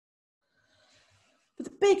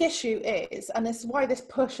But the big issue is, and this is why this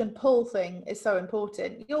push and pull thing is so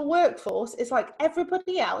important, your workforce is like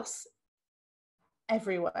everybody else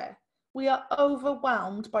everywhere. We are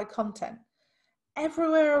overwhelmed by content.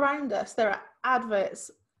 Everywhere around us, there are adverts,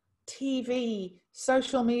 TV,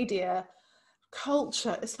 social media,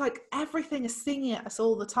 culture. It's like everything is singing at us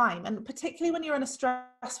all the time. And particularly when you're in a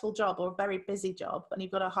stressful job or a very busy job and you've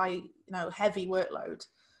got a high, heavy workload,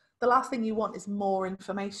 the last thing you want is more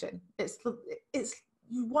information. It's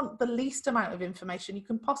you want the least amount of information you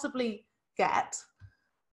can possibly get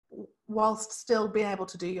whilst still being able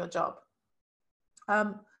to do your job.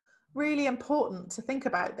 Really important to think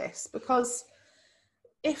about this, because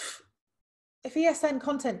if ESN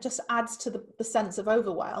content just adds to the sense of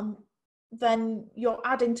overwhelm, then you're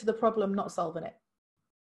adding to the problem, not solving it.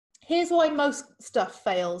 Here's why most stuff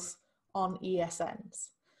fails on ESNs.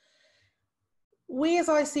 We as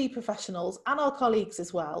IC professionals, and our colleagues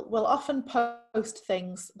as well, will often post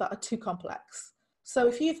things that are too complex. So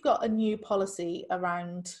if you've got a new policy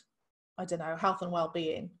around, I don't know, health and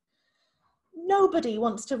well-being, nobody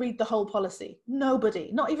wants to read the whole policy. Nobody,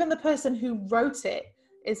 not even the person who wrote it,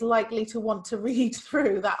 is likely to want to read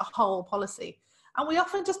through that whole policy. And we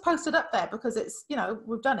often just post it up there because it's,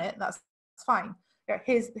 we've done it, that's fine.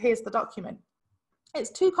 Here's the document. It's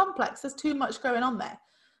too complex, there's too much going on there.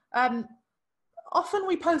 Often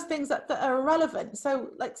we post things that are irrelevant. So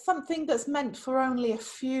like something that's meant for only a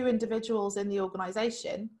few individuals in the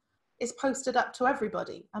organization is posted up to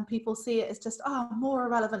everybody, and people see it as just, more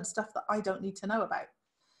irrelevant stuff that I don't need to know about.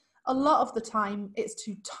 A lot of the time it's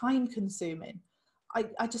too time consuming.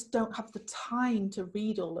 I just don't have the time to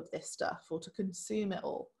read all of this stuff or to consume it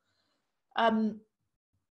all.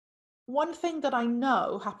 One thing that I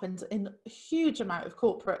know happens in a huge amount of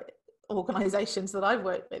corporate organizations that I've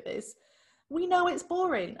worked with is, we know it's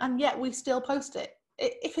boring and yet we still post it.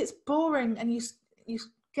 If it's boring and you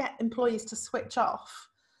get employees to switch off,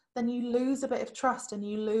 then you lose a bit of trust and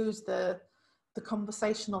you lose the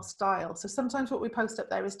conversational style. So sometimes what we post up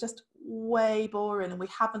there is just way boring and we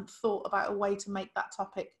haven't thought about a way to make that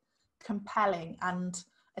topic compelling and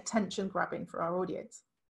attention grabbing for our audience.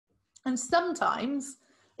 And sometimes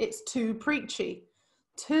it's too preachy,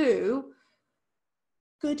 too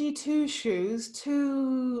goody two-shoes,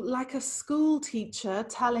 too like a school teacher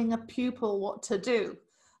telling a pupil what to do.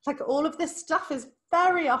 Like all of this stuff is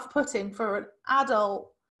very off-putting for an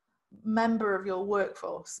adult member of your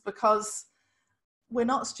workforce, because we're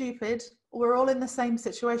not stupid. We're all in the same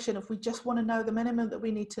situation if we just want to know the minimum that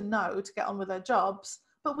we need to know to get on with our jobs,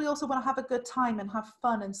 but we also want to have a good time and have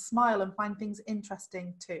fun and smile and find things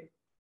interesting too.